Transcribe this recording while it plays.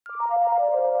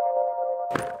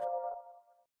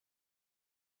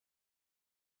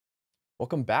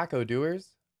Welcome back, Odooers.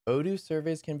 Odoo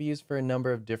surveys can be used for a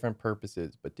number of different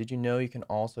purposes, but did you know you can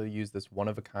also use this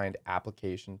one-of-a-kind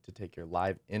application to take your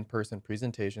live in-person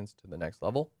presentations to the next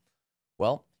level?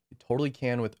 Well, you totally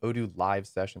can with Odoo Live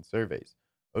Session Surveys.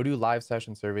 Odoo Live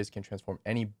Session Surveys can transform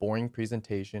any boring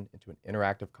presentation into an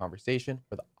interactive conversation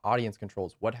where the audience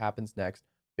controls what happens next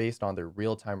based on their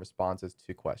real-time responses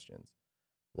to questions.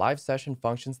 Live session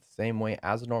functions the same way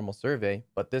as a normal survey,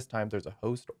 but this time there's a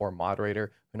host or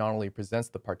moderator who not only presents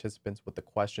the participants with the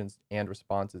questions and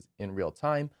responses in real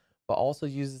time, but also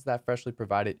uses that freshly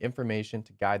provided information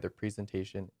to guide their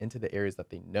presentation into the areas that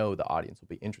they know the audience will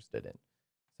be interested in.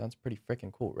 Sounds pretty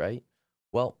freaking cool, right?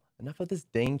 Well, enough of this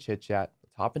dang chit chat.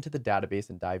 Let's hop into the database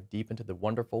and dive deep into the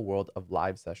wonderful world of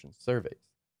live session surveys,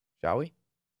 shall we?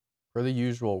 Per the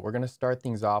usual, we're going to start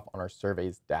things off on our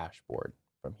surveys dashboard.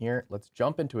 From here, let's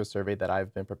jump into a survey that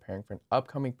I've been preparing for an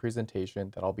upcoming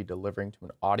presentation that I'll be delivering to an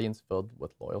audience filled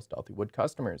with loyal Stealthywood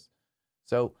customers.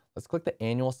 So let's click the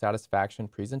annual satisfaction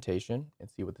presentation and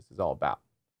see what this is all about.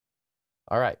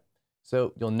 All right,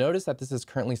 so you'll notice that this is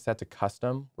currently set to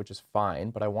custom, which is fine,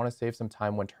 but I want to save some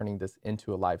time when turning this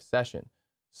into a live session.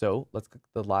 So let's click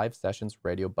the live sessions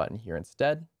radio button here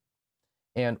instead.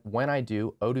 And when I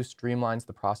do, Odoo streamlines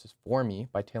the process for me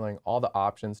by tailoring all the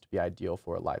options to be ideal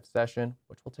for a live session,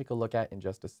 which we'll take a look at in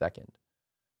just a second.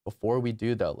 Before we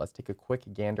do though, let's take a quick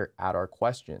gander at our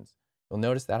questions. You'll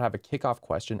notice that I have a kickoff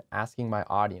question asking my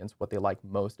audience what they like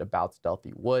most about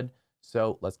Stealthywood,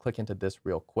 so let's click into this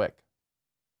real quick.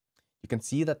 You can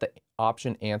see that the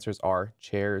option answers are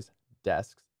chairs,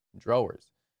 desks, and drawers.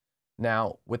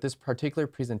 Now, with this particular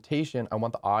presentation, I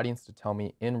want the audience to tell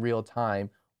me in real time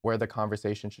where the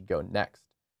conversation should go next.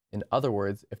 In other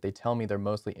words, if they tell me they're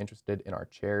mostly interested in our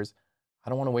chairs, I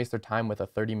don't want to waste their time with a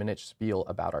 30-minute spiel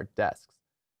about our desks.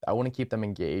 That wouldn't keep them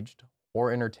engaged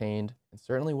or entertained, and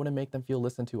certainly wouldn't make them feel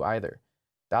listened to either.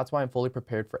 That's why I'm fully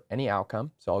prepared for any outcome,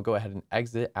 so I'll go ahead and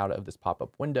exit out of this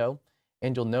pop-up window,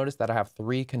 and you'll notice that I have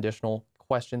 3 conditional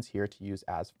questions here to use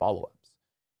as follow-ups.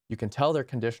 You can tell they're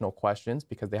conditional questions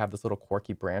because they have this little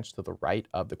quirky branch to the right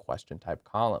of the question type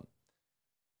column.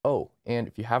 Oh, and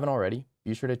if you haven't already,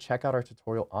 be sure to check out our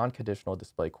tutorial on conditional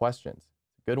display questions.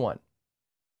 It's a good one.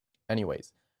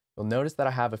 Anyways, you'll notice that I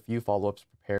have a few follow-ups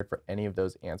prepared for any of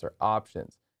those answer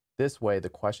options. This way, the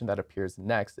question that appears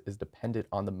next is dependent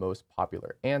on the most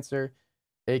popular answer,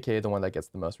 aka the one that gets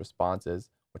the most responses,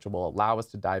 which will allow us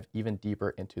to dive even deeper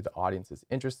into the audience's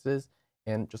interests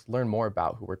and just learn more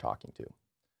about who we're talking to.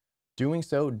 Doing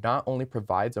so not only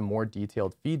provides a more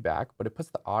detailed feedback, but it puts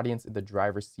the audience in the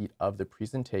driver's seat of the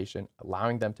presentation,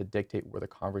 allowing them to dictate where the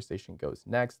conversation goes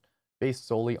next, based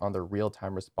solely on their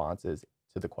real-time responses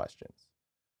to the questions.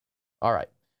 All right,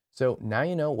 so now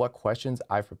you know what questions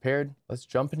I've prepared. Let's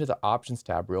jump into the Options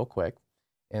tab real quick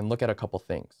and look at a couple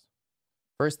things.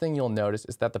 First thing you'll notice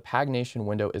is that the pagination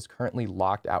window is currently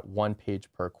locked at 1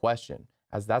 page per question,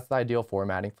 as that's the ideal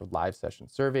formatting for live session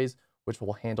surveys, which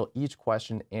will handle each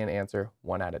question and answer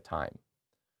one at a time.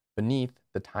 Beneath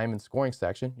the time and scoring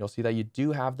section, you'll see that you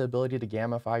do have the ability to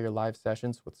gamify your live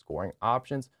sessions with scoring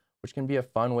options, which can be a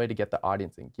fun way to get the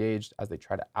audience engaged as they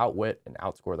try to outwit and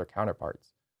outscore their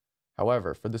counterparts.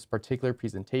 However, for this particular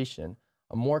presentation,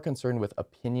 I'm more concerned with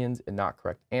opinions and not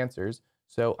correct answers,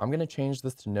 so I'm going to change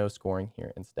this to no scoring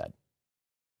here instead.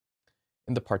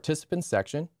 In the participants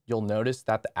section, you'll notice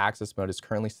that the access mode is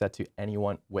currently set to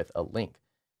anyone with a link.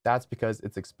 That's because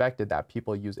it's expected that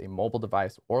people use a mobile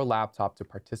device or laptop to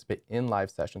participate in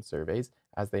live session surveys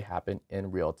as they happen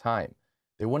in real time.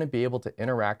 They wouldn't be able to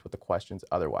interact with the questions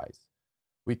otherwise.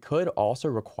 We could also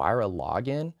require a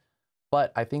login,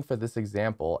 but I think for this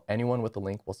example, anyone with a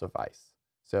link will suffice.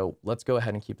 So let's go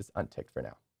ahead and keep this unticked for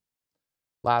now.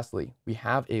 Lastly, we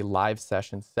have a live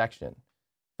session section.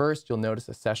 First, you'll notice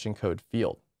a session code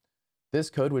field. This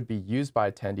code would be used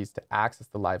by attendees to access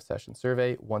the live session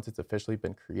survey once it's officially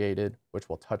been created, which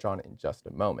we'll touch on in just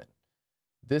a moment.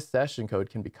 This session code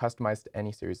can be customized to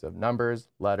any series of numbers,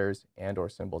 letters, and/or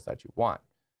symbols that you want.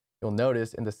 You'll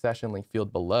notice in the session link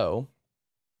field below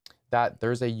that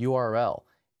there's a URL,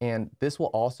 and this will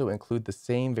also include the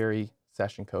same very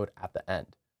session code at the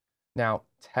end. Now,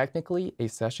 technically, a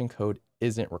session code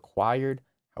isn't required.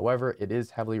 However, it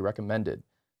is heavily recommended.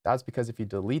 That's because if you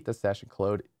delete the session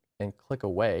code and click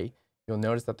away, you'll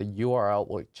notice that the URL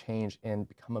will change and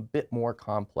become a bit more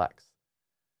complex.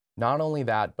 Not only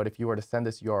that, but if you were to send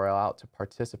this URL out to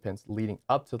participants leading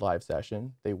up to the live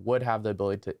session, they would have the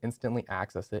ability to instantly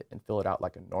access it and fill it out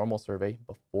like a normal survey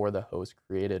before the host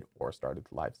created or started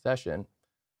the live session.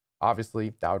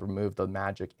 Obviously, that would remove the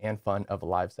magic and fun of a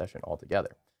live session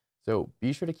altogether. So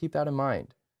be sure to keep that in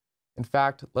mind. In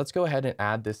fact, let's go ahead and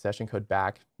add this session code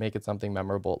back, make it something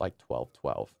memorable like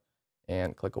 1212,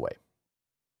 and click away.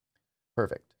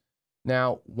 Perfect.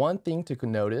 Now, one thing to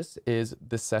notice is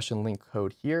the session link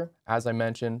code here. As I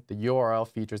mentioned, the URL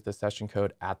features the session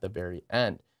code at the very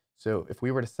end. So if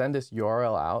we were to send this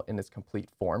URL out in its complete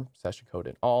form, session code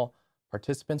and all,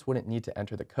 participants wouldn't need to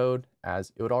enter the code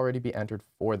as it would already be entered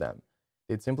for them.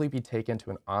 They'd simply be taken to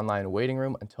an online waiting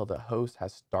room until the host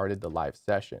has started the live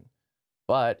session.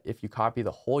 But if you copy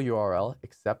the whole URL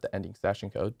except the ending session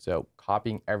code, so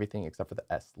copying everything except for the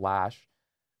 /,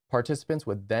 participants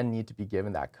would then need to be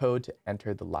given that code to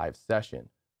enter the live session.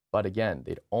 But again,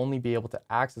 they'd only be able to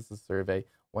access the survey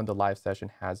when the live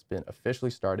session has been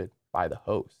officially started by the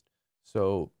host.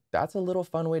 So that's a little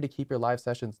fun way to keep your live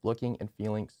sessions looking and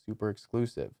feeling super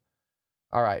exclusive.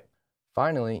 All right,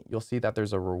 finally, you'll see that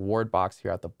there's a reward box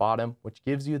here at the bottom, which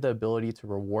gives you the ability to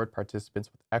reward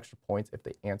participants with extra points if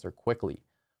they answer quickly.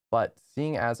 But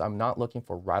seeing as I'm not looking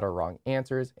for right or wrong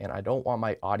answers, and I don't want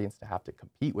my audience to have to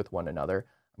compete with one another,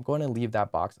 I'm going to leave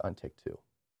that box unticked too.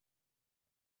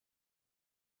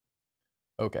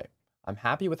 Okay, I'm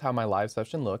happy with how my live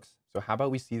session looks, so how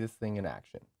about we see this thing in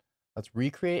action? Let's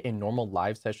recreate a normal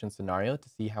live session scenario to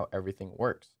see how everything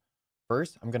works.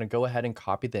 First, I'm going to go ahead and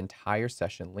copy the entire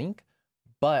session link,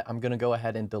 but I'm going to go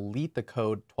ahead and delete the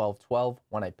code 1212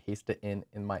 when I paste it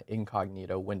in my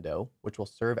incognito window, which will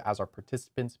serve as our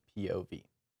participant's POV.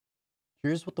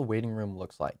 Here's what the waiting room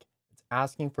looks like. It's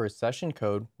asking for a session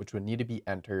code, which would need to be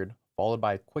entered, followed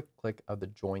by a quick click of the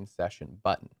Join Session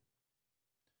button.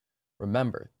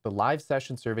 Remember, the live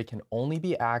session survey can only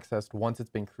be accessed once it's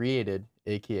been created,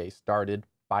 aka started,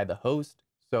 by the host,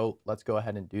 so let's go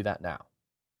ahead and do that now.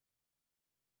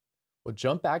 We'll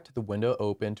jump back to the window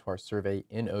open to our survey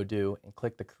in Odoo and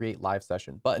click the Create Live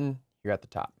Session button here at the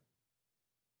top.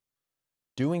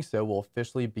 Doing so will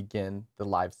officially begin the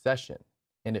live session,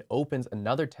 and it opens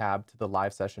another tab to the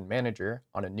Live Session Manager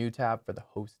on a new tab for the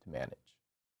host to manage.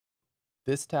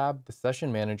 This tab, the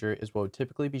Session Manager, is what would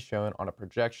typically be shown on a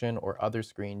projection or other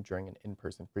screen during an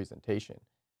in-person presentation.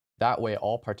 That way,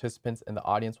 all participants in the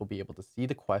audience will be able to see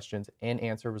the questions and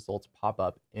answer results pop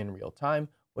up in real time,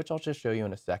 which I'll just show you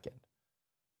in a second.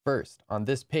 First, on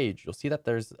this page, you'll see that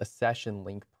there's a session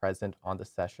link present on the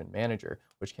Session Manager,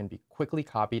 which can be quickly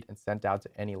copied and sent out to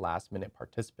any last-minute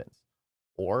participants.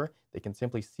 Or they can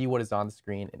simply see what is on the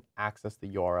screen and access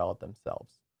the URL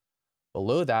themselves.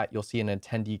 Below that, you'll see an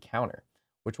attendee counter,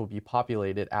 which will be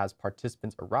populated as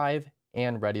participants arrive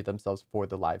and ready themselves for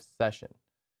the live session.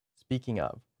 Speaking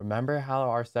of, remember how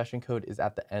our session code is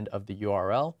at the end of the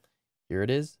URL? Here it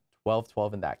is,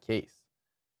 1212 in that case.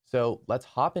 So let's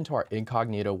hop into our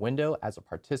incognito window as a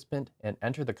participant and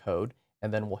enter the code,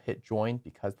 and then we'll hit join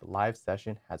because the live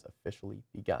session has officially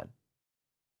begun.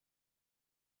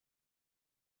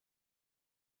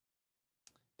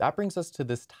 That brings us to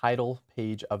this title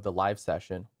page of the live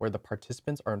session where the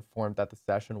participants are informed that the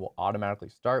session will automatically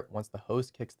start once the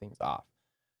host kicks things off.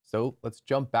 So let's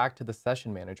jump back to the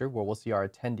session manager where we'll see our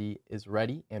attendee is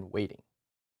ready and waiting.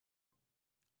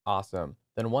 Awesome.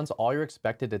 Then once all your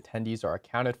expected attendees are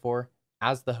accounted for,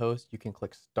 as the host, you can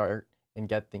click Start and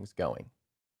get things going.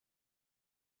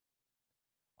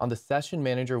 On the Session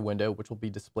Manager window, which will be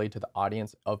displayed to the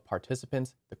audience of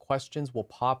participants, the questions will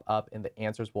pop up and the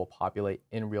answers will populate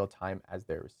in real time as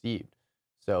they're received.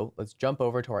 So let's jump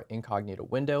over to our incognito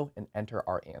window and enter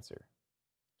our answer.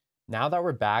 Now that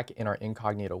we're back in our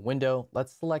incognito window,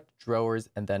 let's select Drawers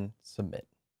and then Submit.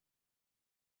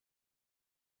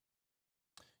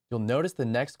 You'll notice the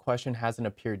next question hasn't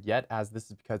appeared yet, as this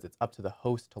is because it's up to the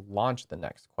host to launch the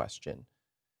next question.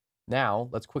 Now,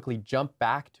 let's quickly jump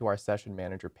back to our Session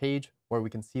Manager page where we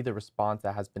can see the response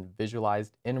that has been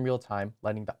visualized in real time,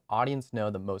 letting the audience know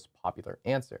the most popular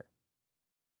answer.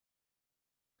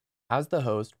 As the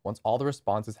host, once all the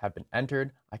responses have been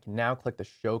entered, I can now click the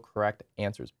Show Correct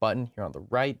Answers button here on the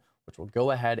right, which will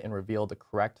go ahead and reveal the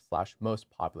correct/most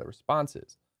popular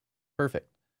responses.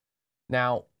 Perfect.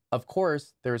 Now, of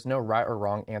course, there is no right or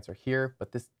wrong answer here,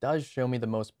 but this does show me the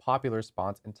most popular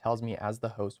response and tells me as the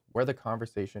host where the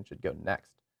conversation should go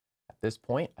next. At this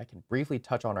point, I can briefly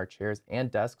touch on our chairs and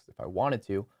desks if I wanted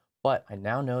to, but I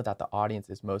now know that the audience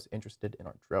is most interested in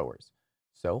our drawers.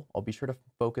 So I'll be sure to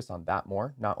focus on that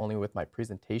more, not only with my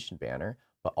presentation banner,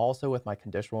 but also with my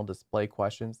conditional display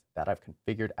questions that I've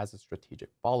configured as a strategic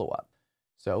follow-up.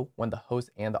 So when the host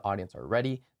and the audience are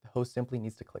ready, the host simply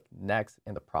needs to click Next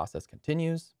and the process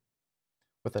continues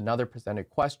with another presented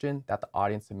question that the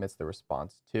audience submits the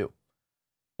response to.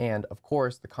 And of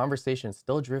course, the conversation is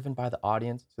still driven by the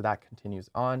audience, so that continues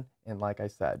on. And like I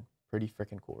said, pretty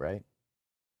freaking cool, right?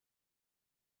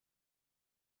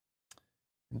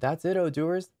 And that's it,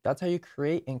 Odooers. That's how you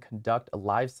create and conduct a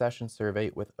live session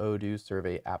survey with Odoo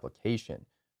Survey application.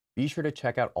 Be sure to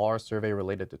check out all our survey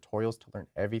related tutorials to learn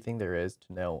everything there is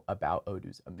to know about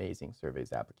Odoo's amazing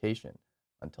surveys application.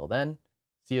 Until then,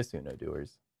 see you soon,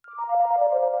 Odooers.